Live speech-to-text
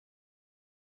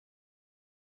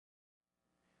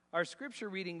Our scripture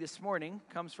reading this morning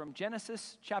comes from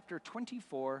Genesis chapter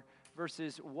 24,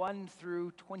 verses 1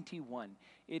 through 21.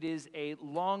 It is a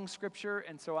long scripture,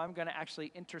 and so I'm going to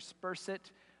actually intersperse it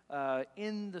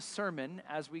in the sermon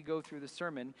as we go through the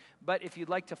sermon. But if you'd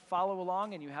like to follow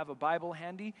along and you have a Bible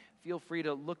handy, feel free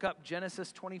to look up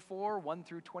Genesis 24, 1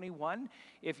 through 21.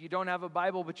 If you don't have a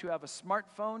Bible but you have a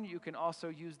smartphone, you can also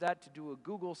use that to do a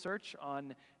Google search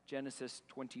on Genesis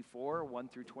 24, 1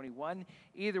 through 21.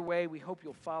 Either way, we hope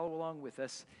you'll follow along with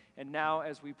us. And now,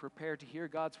 as we prepare to hear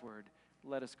God's word,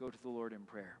 let us go to the Lord in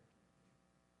prayer.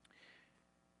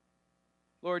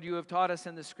 Lord, you have taught us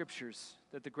in the scriptures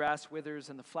that the grass withers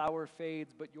and the flower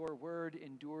fades, but your word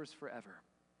endures forever.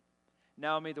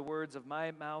 Now may the words of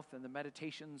my mouth and the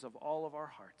meditations of all of our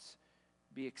hearts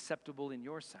be acceptable in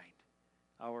your sight,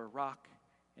 our rock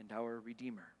and our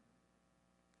Redeemer.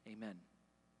 Amen.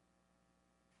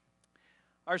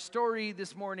 Our story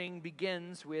this morning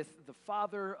begins with the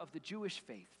father of the Jewish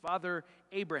faith, Father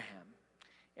Abraham,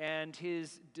 and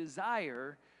his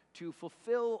desire to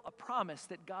fulfill a promise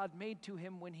that God made to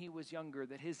him when he was younger,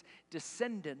 that his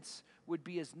descendants would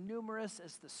be as numerous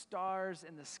as the stars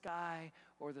in the sky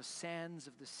or the sands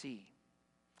of the sea.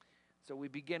 So we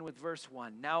begin with verse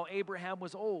 1. Now Abraham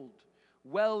was old,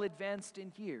 well advanced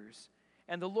in years,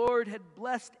 and the Lord had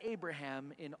blessed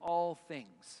Abraham in all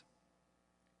things.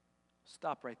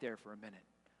 Stop right there for a minute.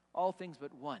 All things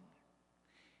but one.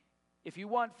 If you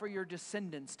want for your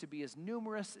descendants to be as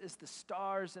numerous as the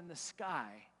stars in the sky,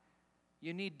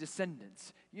 you need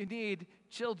descendants. You need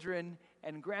children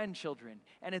and grandchildren.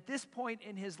 And at this point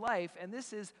in his life, and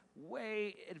this is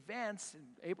way advanced,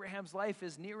 Abraham's life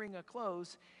is nearing a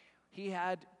close, he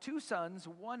had two sons.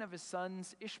 One of his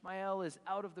sons, Ishmael, is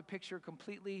out of the picture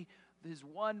completely. His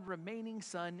one remaining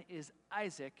son is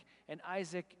Isaac, and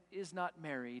Isaac is not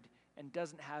married and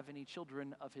doesn't have any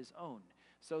children of his own.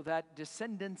 So that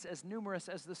descendants as numerous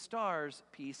as the stars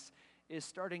piece is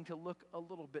starting to look a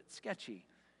little bit sketchy.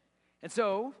 And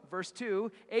so, verse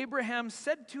 2, Abraham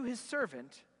said to his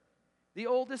servant, the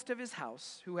oldest of his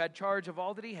house, who had charge of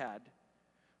all that he had,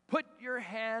 "Put your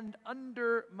hand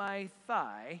under my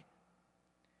thigh,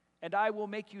 and I will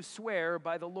make you swear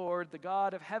by the Lord, the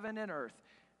God of heaven and earth."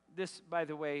 This, by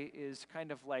the way, is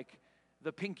kind of like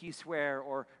the pinky swear,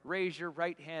 or raise your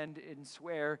right hand and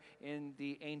swear in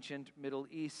the ancient Middle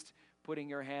East. Putting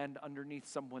your hand underneath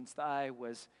someone's thigh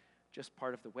was just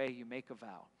part of the way you make a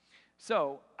vow.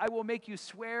 So, I will make you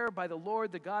swear by the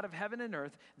Lord, the God of heaven and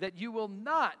earth, that you will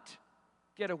not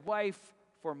get a wife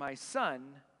for my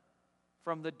son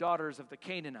from the daughters of the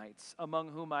Canaanites,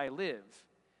 among whom I live,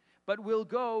 but will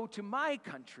go to my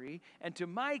country and to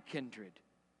my kindred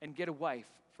and get a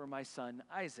wife for my son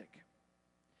Isaac.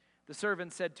 The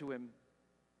servant said to him,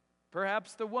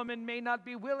 "Perhaps the woman may not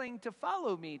be willing to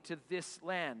follow me to this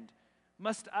land.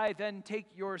 Must I then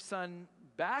take your son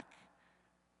back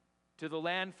to the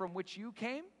land from which you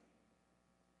came?"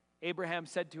 Abraham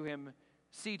said to him,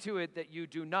 "See to it that you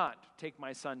do not take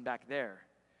my son back there.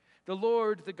 The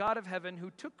Lord, the God of heaven,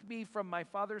 who took me from my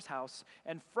father's house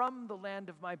and from the land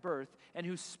of my birth, and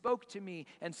who spoke to me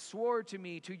and swore to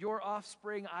me, to your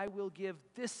offspring I will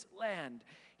give this land.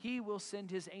 He will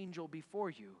send his angel before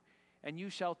you, and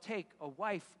you shall take a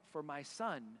wife for my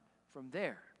son from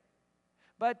there.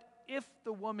 But if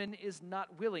the woman is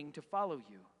not willing to follow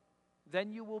you,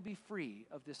 then you will be free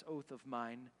of this oath of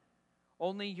mine.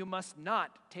 Only you must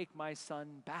not take my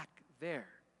son back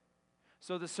there."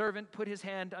 So the servant put his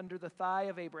hand under the thigh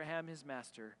of Abraham his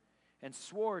master and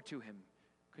swore to him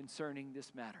concerning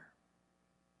this matter.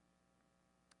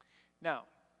 Now,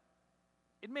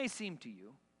 it may seem to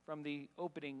you from the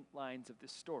opening lines of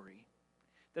this story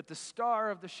that the star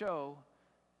of the show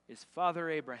is Father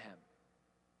Abraham,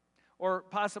 or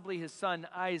possibly his son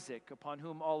Isaac, upon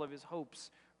whom all of his hopes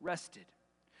rested.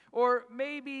 Or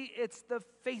maybe it's the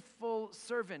faithful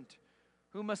servant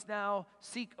who must now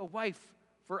seek a wife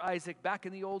for Isaac back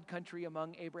in the old country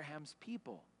among Abraham's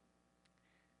people.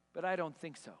 But I don't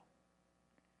think so.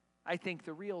 I think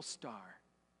the real star,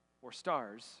 or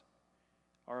stars,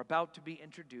 are about to be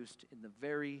introduced in the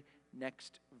very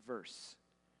next verse.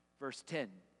 Verse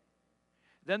 10.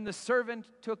 Then the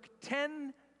servant took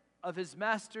 10 of his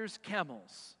master's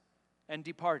camels and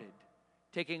departed,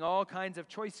 taking all kinds of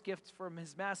choice gifts from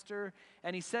his master,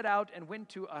 and he set out and went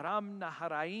to Aram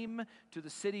Naharaim, to the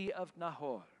city of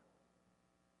Nahor.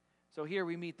 So here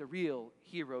we meet the real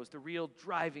heroes, the real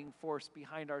driving force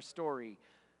behind our story,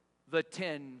 the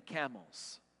 10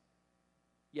 camels.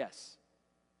 Yes,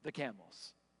 the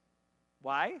camels.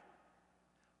 Why?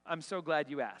 I'm so glad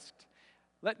you asked.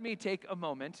 Let me take a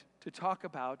moment to talk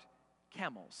about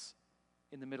camels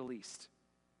in the Middle East.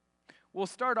 We'll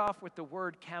start off with the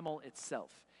word camel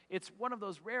itself. It's one of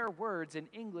those rare words in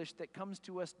English that comes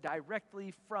to us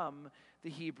directly from the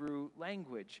Hebrew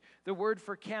language. The word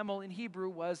for camel in Hebrew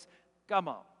was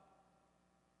gamal.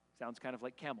 Sounds kind of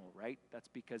like camel, right? That's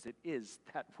because it is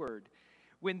that word.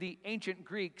 When the ancient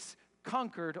Greeks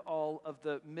conquered all of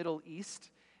the Middle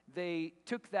East, they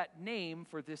took that name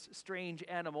for this strange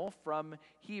animal from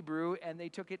Hebrew and they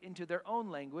took it into their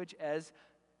own language as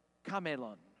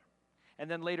camelon. And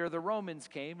then later the Romans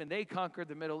came and they conquered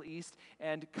the Middle East,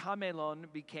 and camelon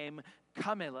became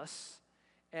camelus,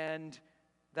 and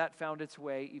that found its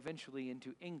way eventually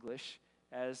into English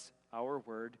as our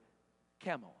word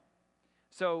camel.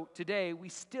 So today we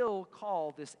still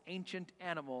call this ancient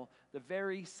animal the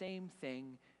very same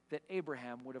thing that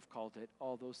Abraham would have called it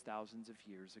all those thousands of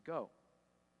years ago.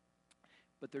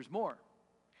 But there's more.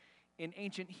 In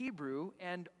ancient Hebrew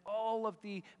and all of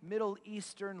the Middle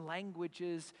Eastern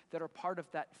languages that are part of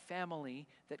that family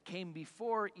that came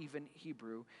before even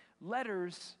Hebrew,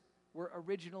 letters were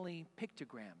originally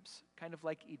pictograms, kind of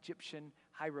like Egyptian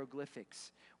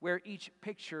hieroglyphics, where each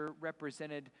picture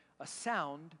represented a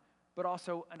sound, but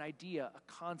also an idea,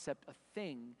 a concept, a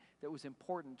thing that was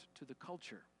important to the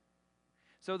culture.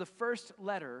 So the first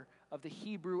letter of the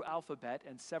Hebrew alphabet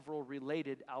and several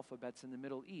related alphabets in the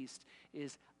Middle East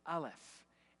is Aleph,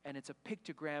 and it's a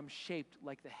pictogram shaped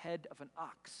like the head of an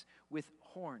ox with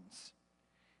horns.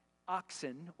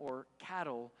 Oxen, or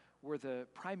cattle, were the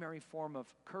primary form of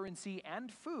currency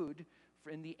and food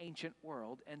in the ancient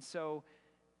world, and so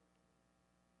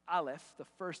Aleph, the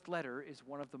first letter, is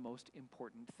one of the most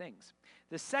important things.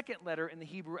 The second letter in the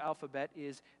Hebrew alphabet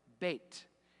is Bet,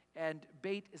 and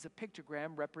Bet is a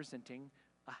pictogram representing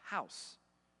a house.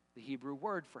 The Hebrew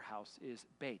word for house is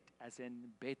Bet, as in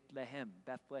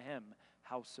Bethlehem,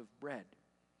 house of bread.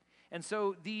 And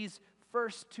so these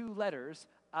first two letters,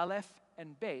 Aleph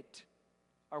and Bet,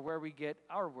 are where we get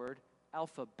our word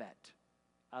alphabet.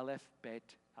 Aleph,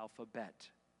 Bet, alphabet.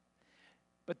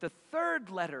 But the third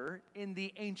letter in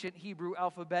the ancient Hebrew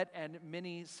alphabet and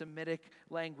many Semitic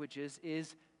languages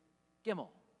is Gimel,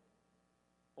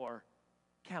 or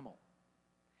camel.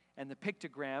 And the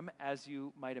pictogram, as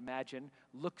you might imagine,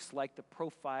 looks like the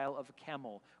profile of a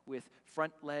camel with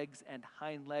front legs and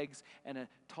hind legs and a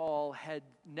tall head,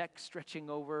 neck stretching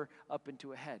over up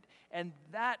into a head. And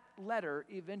that letter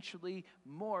eventually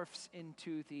morphs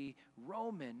into the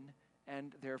Roman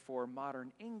and therefore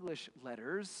modern English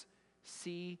letters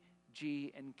C,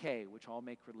 G, and K, which all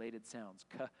make related sounds,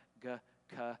 K, G,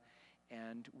 K.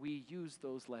 And we use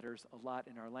those letters a lot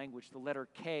in our language. The letter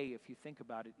K, if you think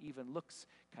about it, even looks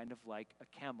kind of like a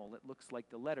camel. It looks like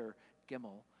the letter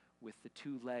Gimel with the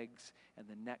two legs and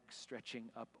the neck stretching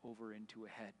up over into a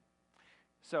head.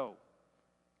 So,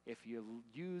 if you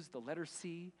use the letter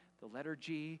C, the letter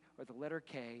G, or the letter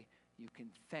K, you can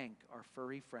thank our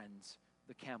furry friends,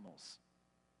 the camels.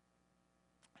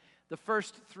 The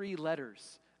first three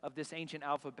letters of this ancient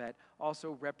alphabet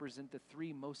also represent the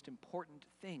three most important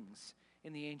things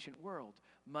in the ancient world: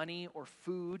 money or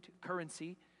food,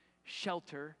 currency,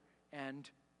 shelter, and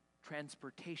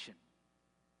transportation.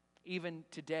 Even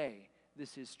today,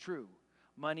 this is true.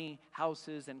 Money,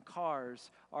 houses, and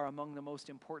cars are among the most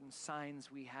important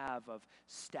signs we have of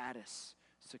status,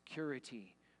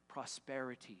 security,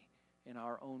 prosperity in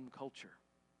our own culture.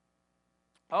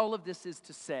 All of this is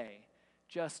to say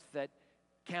just that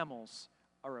camels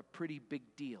are a pretty big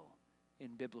deal in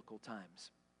biblical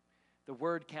times. The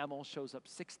word camel shows up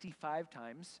 65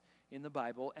 times in the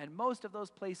Bible, and most of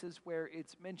those places where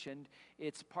it's mentioned,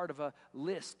 it's part of a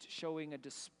list showing a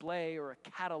display or a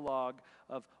catalog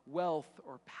of wealth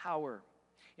or power.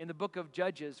 In the book of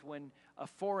Judges, when a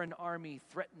foreign army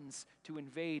threatens to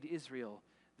invade Israel,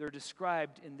 they're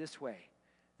described in this way: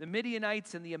 the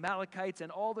Midianites and the Amalekites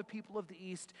and all the people of the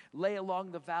east lay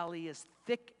along the valley as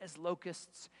thick as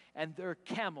locusts, and their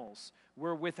camels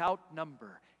were without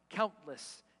number,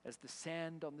 countless as the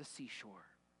sand on the seashore.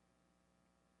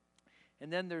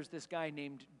 And then there's this guy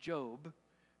named Job,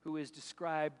 who is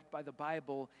described by the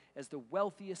Bible as the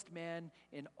wealthiest man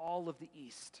in all of the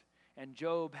East. And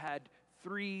Job had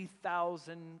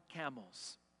 3,000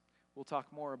 camels. We'll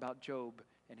talk more about Job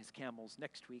and his camels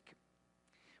next week.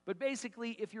 But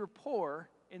basically, if you're poor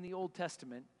in the Old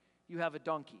Testament, you have a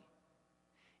donkey.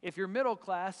 If you're middle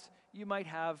class, you might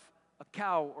have a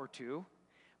cow or two.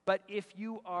 But if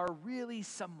you are really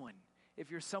someone,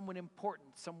 if you're someone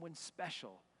important, someone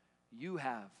special, you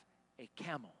have a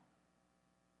camel.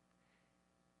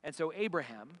 And so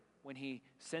Abraham, when he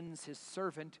sends his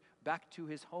servant back to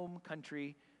his home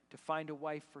country to find a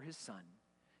wife for his son,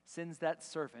 sends that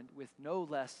servant with no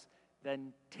less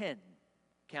than 10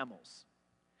 camels.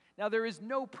 Now, there is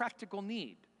no practical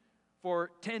need for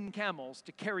 10 camels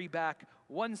to carry back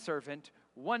one servant,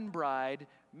 one bride,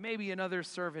 maybe another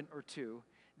servant or two.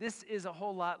 This is a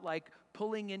whole lot like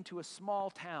pulling into a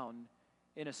small town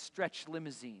in a stretch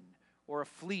limousine or a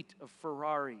fleet of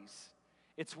Ferraris.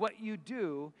 It's what you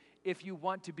do if you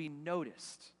want to be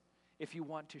noticed, if you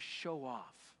want to show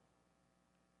off.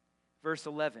 Verse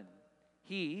 11,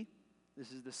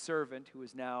 this is the servant who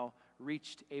has now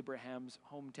reached Abraham's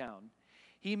hometown,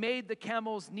 he made the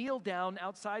camels kneel down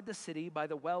outside the city by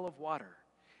the well of water.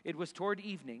 It was toward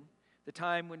evening, the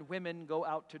time when women go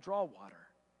out to draw water.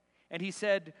 And he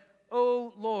said,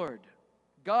 "O Lord,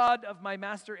 God of my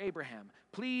master Abraham,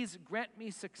 please grant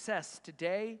me success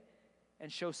today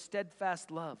and show steadfast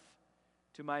love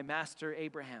to my master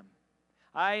Abraham.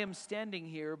 I am standing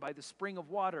here by the spring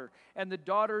of water, and the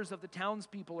daughters of the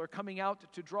townspeople are coming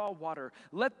out to draw water.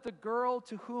 Let the girl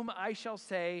to whom I shall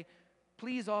say,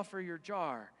 'Please offer your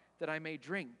jar that I may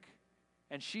drink,'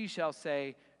 and she shall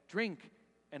say, 'Drink,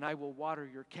 and I will water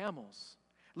your camels.'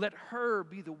 Let her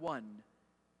be the one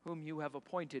whom you have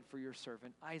appointed for your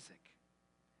servant Isaac.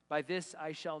 By this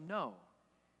I shall know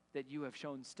that you have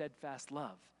shown steadfast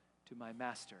love to my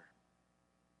master."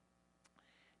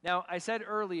 Now, I said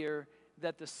earlier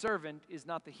that the servant is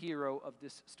not the hero of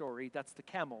this story. That's the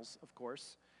camels, of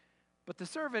course. But the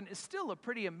servant is still a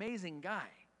pretty amazing guy.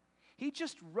 He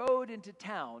just rode into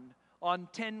town on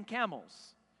 10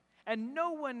 camels. And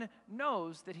no one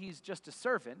knows that he's just a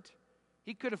servant.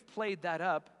 He could have played that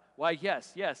up. Why,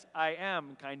 yes, I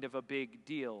am kind of a big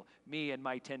deal, me and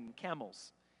my 10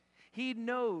 camels. He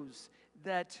knows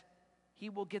that he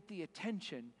will get the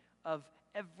attention of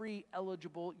every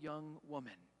eligible young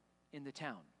woman in the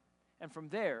town. And from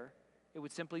there, it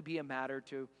would simply be a matter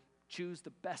to choose the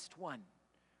best one,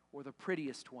 or the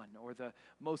prettiest one, or the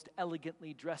most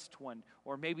elegantly dressed one,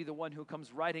 or maybe the one who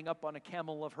comes riding up on a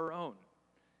camel of her own.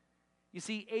 You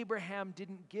see, Abraham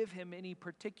didn't give him any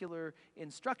particular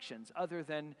instructions other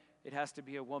than it has to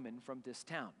be a woman from this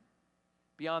town.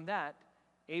 Beyond that,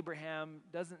 Abraham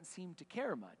doesn't seem to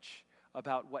care much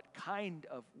about what kind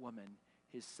of woman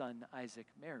his son Isaac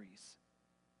marries.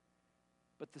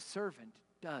 But the servant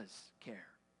does care.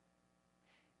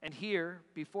 And here,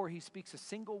 before he speaks a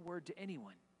single word to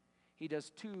anyone, he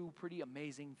does two pretty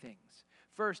amazing things.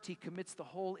 First, he commits the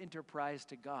whole enterprise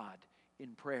to God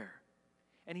in prayer.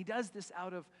 And he does this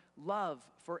out of love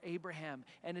for Abraham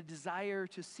and a desire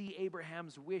to see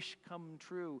Abraham's wish come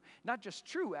true. Not just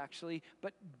true, actually,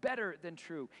 but better than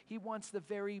true. He wants the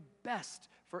very best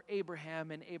for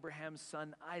Abraham and Abraham's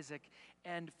son Isaac.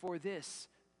 And for this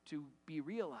to be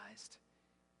realized,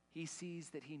 he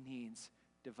sees that he needs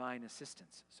divine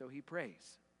assistance. So he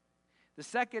prays. The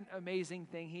second amazing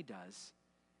thing he does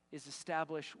is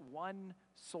establish one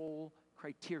sole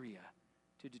criteria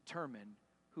to determine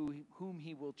whom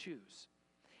he will choose.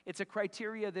 It's a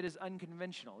criteria that is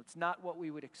unconventional. It's not what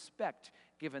we would expect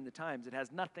given the times. It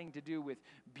has nothing to do with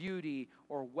beauty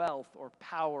or wealth or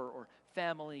power or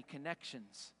family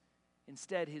connections.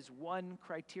 Instead, his one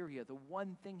criteria, the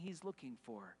one thing he's looking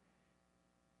for,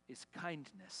 is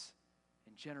kindness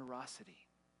and generosity.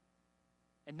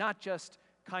 And not just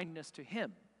kindness to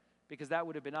him, because that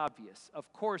would have been obvious.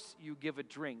 Of course you give a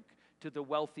drink to the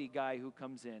wealthy guy who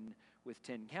comes in with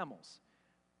 10 camels.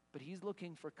 But he's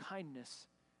looking for kindness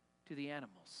to the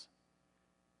animals,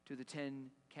 to the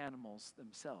 10 camels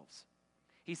themselves.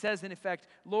 He says, in effect,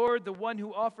 "Lord, the one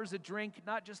who offers a drink,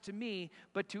 not just to me,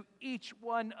 but to each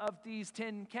one of these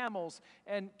 10 camels."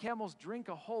 And camels drink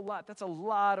a whole lot. That's a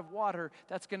lot of water.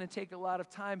 That's going to take a lot of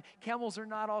time. Camels are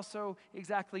not also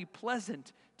exactly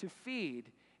pleasant to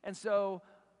feed. And so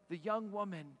the young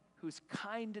woman who's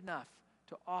kind enough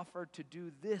to offer to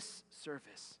do this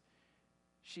service,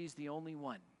 she's the only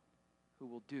one who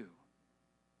will do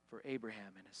for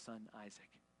Abraham and his son Isaac.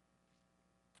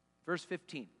 Verse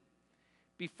 15.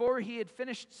 Before he had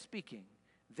finished speaking,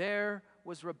 there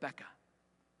was Rebekah,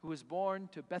 who was born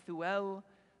to Bethuel,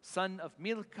 son of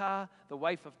Milcah, the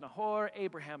wife of Nahor,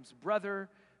 Abraham's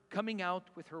brother, coming out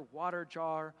with her water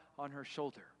jar on her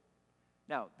shoulder.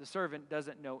 Now, the servant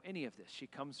doesn't know any of this. She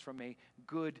comes from a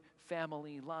good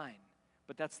family line,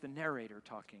 but that's the narrator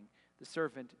talking. The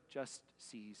servant just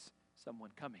sees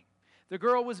someone coming. The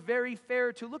girl was very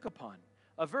fair to look upon,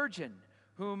 a virgin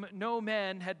whom no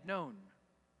man had known.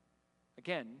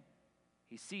 Again,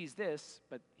 he sees this,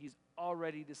 but he's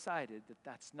already decided that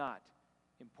that's not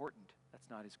important. That's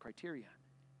not his criteria.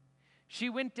 She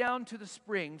went down to the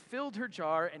spring, filled her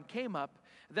jar, and came up.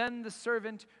 Then the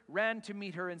servant ran to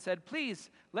meet her and said, "Please,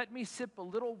 let me sip a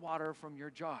little water from your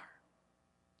jar."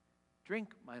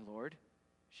 "Drink, my lord,"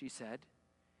 she said,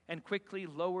 and quickly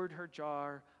lowered her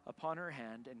jar upon her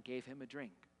hand and gave him a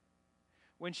drink.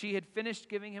 When she had finished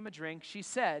giving him a drink, she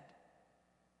said,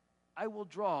 "I will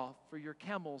draw for your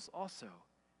camels also,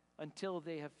 until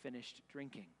they have finished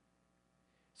drinking."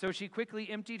 So she quickly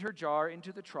emptied her jar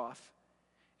into the trough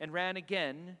and ran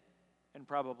again, and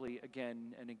probably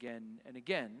again and again and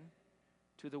again,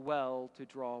 to the well to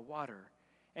draw water.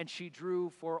 And she drew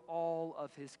for all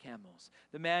of his camels.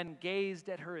 The man gazed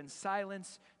at her in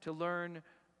silence to learn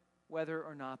whether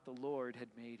or not the Lord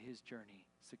had made his journey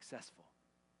successful.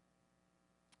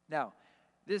 Now,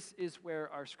 this is where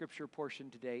our scripture portion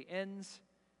today ends,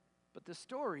 but the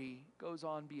story goes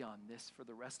on beyond this for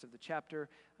the rest of the chapter.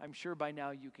 I'm sure by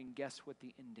now you can guess what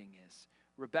the ending is.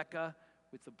 Rebekah,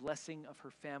 with the blessing of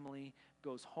her family,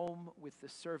 goes home with the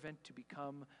servant to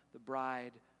become the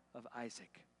bride of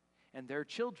Isaac. And their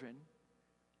children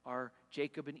are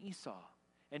Jacob and Esau.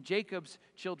 And Jacob's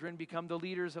children become the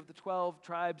leaders of the 12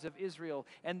 tribes of Israel,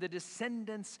 and the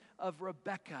descendants of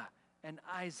Rebekah and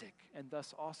Isaac, and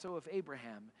thus also of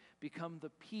Abraham, become the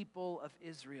people of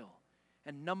Israel.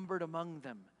 And numbered among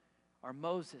them are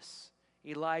Moses,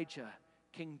 Elijah,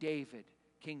 King David,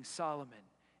 King Solomon,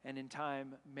 and in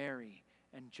time Mary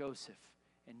and Joseph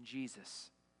and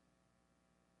Jesus.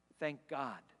 Thank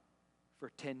God for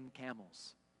 10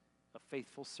 camels, a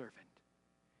faithful servant,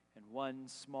 and one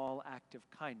small act of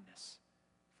kindness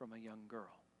from a young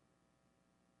girl.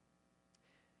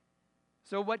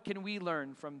 So what can we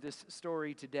learn from this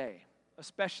story today,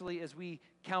 especially as we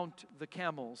count the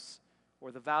camels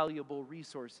or the valuable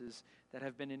resources that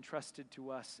have been entrusted to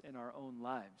us in our own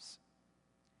lives?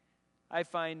 I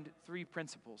find 3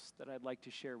 principles that I'd like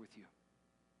to share with you.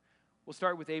 We'll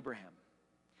start with Abraham.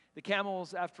 The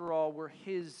camels, after all, were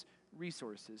his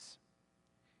resources.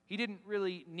 He didn't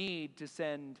really need to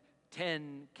send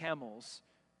 10 camels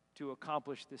to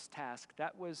accomplish this task.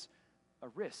 That was a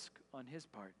risk on his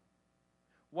part.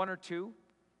 1 or 2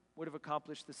 would have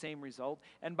accomplished the same result.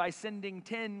 And by sending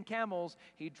 10 camels,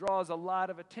 he draws a lot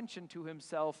of attention to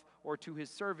himself or to his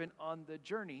servant on the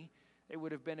journey. It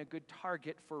would have been a good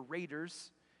target for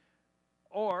raiders.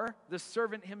 Or the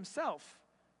servant himself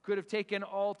could have taken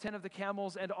all 10 of the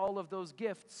camels and all of those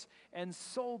gifts and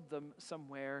sold them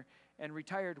somewhere and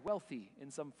retired wealthy in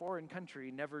some foreign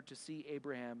country, never to see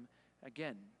Abraham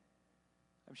again.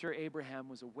 I'm sure Abraham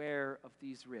was aware of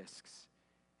these risks,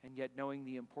 and yet knowing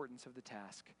the importance of the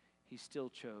task, he still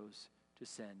chose to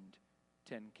send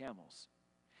 10 camels.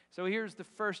 So here's the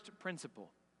first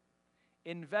principle.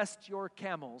 Invest your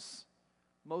camels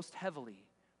most heavily,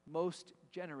 most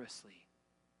generously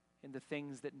in the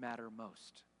things that matter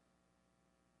most.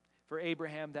 For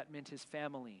Abraham, that meant his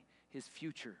family, his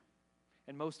future,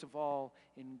 and most of all,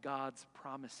 in God's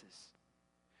promises.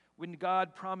 When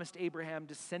God promised Abraham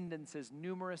descendants as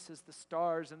numerous as the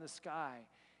stars in the sky,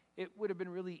 it would have been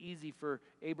really easy for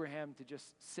Abraham to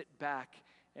just sit back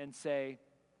and say,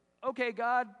 "Okay,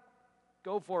 God,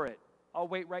 go for it. I'll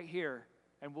wait right here,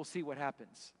 and we'll see what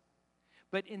happens."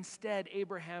 But instead,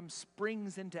 Abraham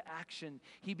springs into action.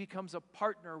 He becomes a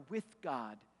partner with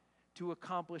God to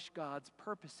accomplish God's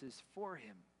purposes for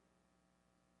him.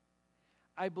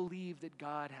 I believe that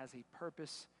God has a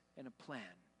purpose and a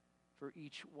plan for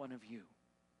each one of you.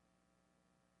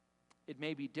 It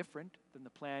may be different than the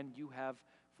plan you have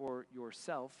for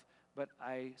yourself, but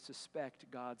I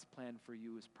suspect God's plan for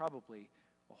you is probably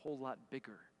a whole lot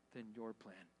bigger than your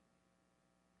plan.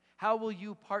 How will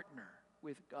you partner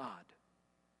with God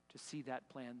to see that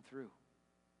plan through?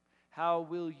 How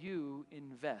will you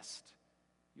invest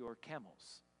your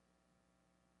camels?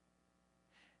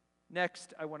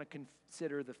 Next, I want to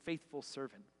consider the faithful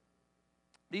servant.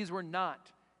 These were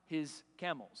not his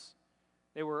camels.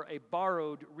 They were a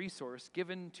borrowed resource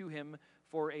given to him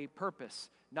for a purpose,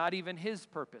 not even his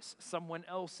purpose, someone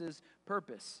else's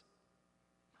purpose.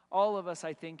 All of us,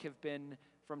 I think, have been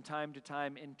from time to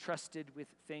time entrusted with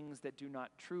things that do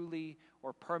not truly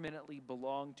or permanently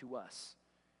belong to us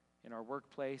in our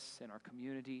workplace, in our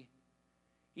community.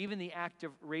 Even the act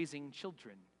of raising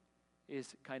children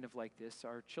is kind of like this.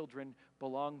 Our children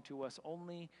belong to us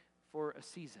only for a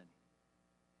season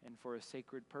and for a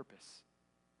sacred purpose.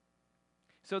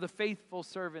 So the faithful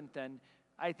servant, then,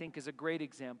 I think, is a great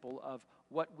example of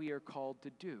what we are called to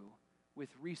do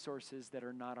with resources that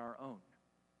are not our own.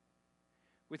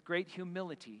 With great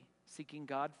humility, seeking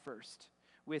God first,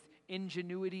 with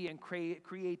ingenuity and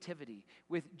creativity,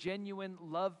 with genuine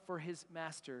love for his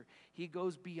master, he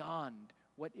goes beyond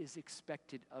what is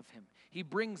expected of him. He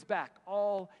brings back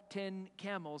all 10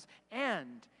 camels,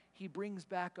 and he brings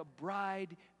back a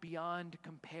bride beyond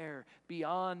compare,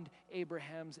 beyond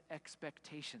Abraham's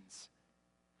expectations.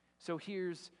 So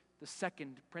here's the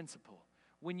second principle.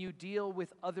 when you deal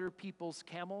with other people's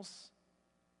camels,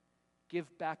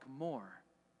 give back more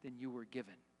than you were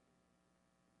given.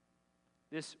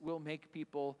 This will make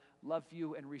people love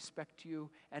you and respect you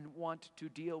and want to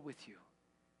deal with you.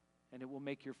 And it will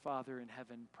make your Father in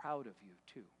heaven proud of you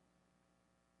too.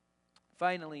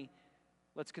 Finally,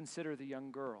 let's consider the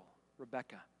young girl,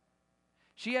 Rebecca.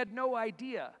 She had no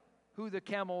idea who the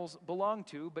camels belonged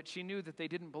to, but she knew that they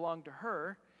didn't belong to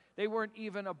her. They weren't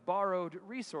even a borrowed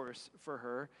resource for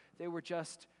her. They were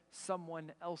just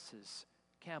someone else's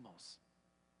camels.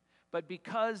 But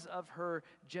because of her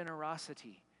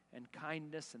generosity and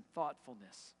kindness and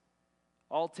thoughtfulness,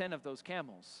 all 10 of those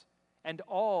camels and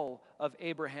all of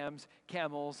Abraham's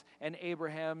camels and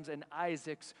Abraham's and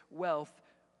Isaac's wealth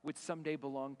would someday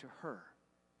belong to her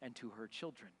and to her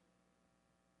children.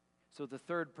 So the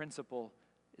third principle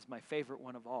is my favorite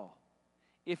one of all.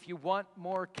 If you want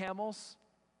more camels,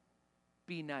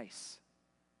 be nice,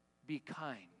 be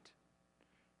kind.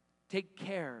 Take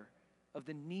care of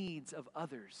the needs of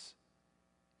others,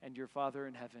 and your Father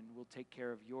in heaven will take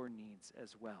care of your needs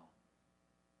as well.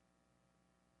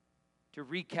 To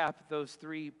recap those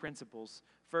three principles: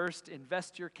 first,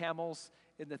 invest your camels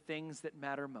in the things that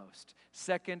matter most.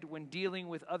 Second, when dealing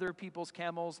with other people's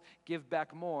camels, give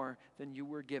back more than you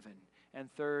were given.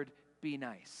 And third, be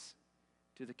nice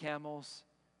to the camels,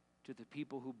 to the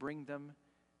people who bring them,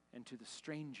 and to the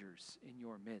strangers in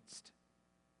your midst.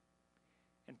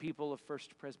 And people of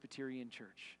First Presbyterian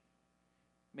Church,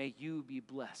 may you be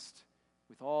blessed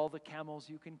with all the camels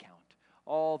you can count,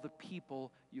 all the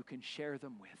people you can share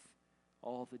them with,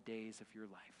 all the days of your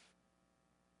life.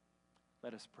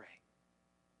 Let us pray.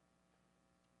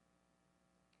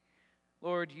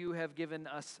 Lord, you have given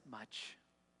us much.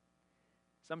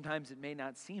 Sometimes it may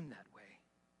not seem that way,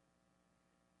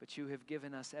 but you have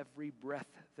given us every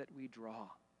breath that we draw,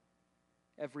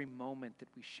 every moment that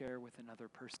we share with another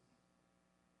person.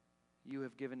 You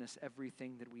have given us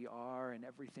everything that we are and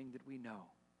everything that we know.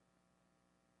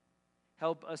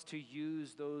 Help us to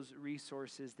use those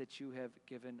resources that you have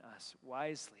given us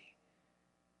wisely,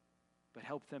 but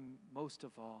help them, most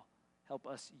of all, help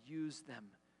us use them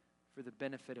for the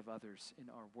benefit of others in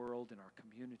our world, in our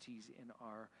communities, in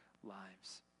our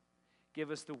lives.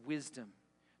 Give us the wisdom,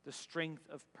 the strength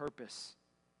of purpose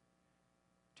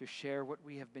to share what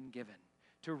we have been given,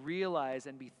 to realize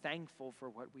and be thankful for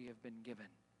what we have been given,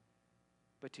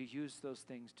 but to use those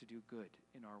things to do good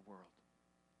in our world.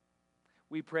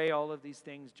 We pray all of these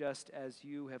things just as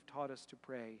you have taught us to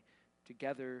pray,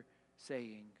 together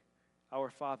saying, Our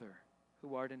Father,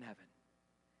 who art in heaven,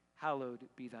 hallowed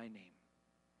be thy name.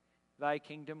 Thy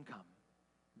kingdom come,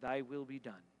 thy will be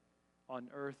done, on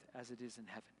earth as it is in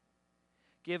heaven.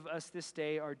 Give us this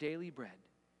day our daily bread,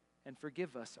 and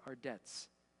forgive us our debts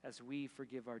as we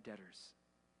forgive our debtors.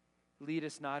 Lead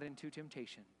us not into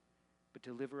temptation, but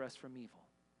deliver us from evil.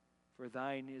 For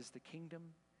thine is the kingdom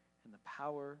and the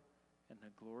power and the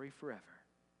glory forever.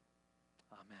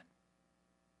 Amen.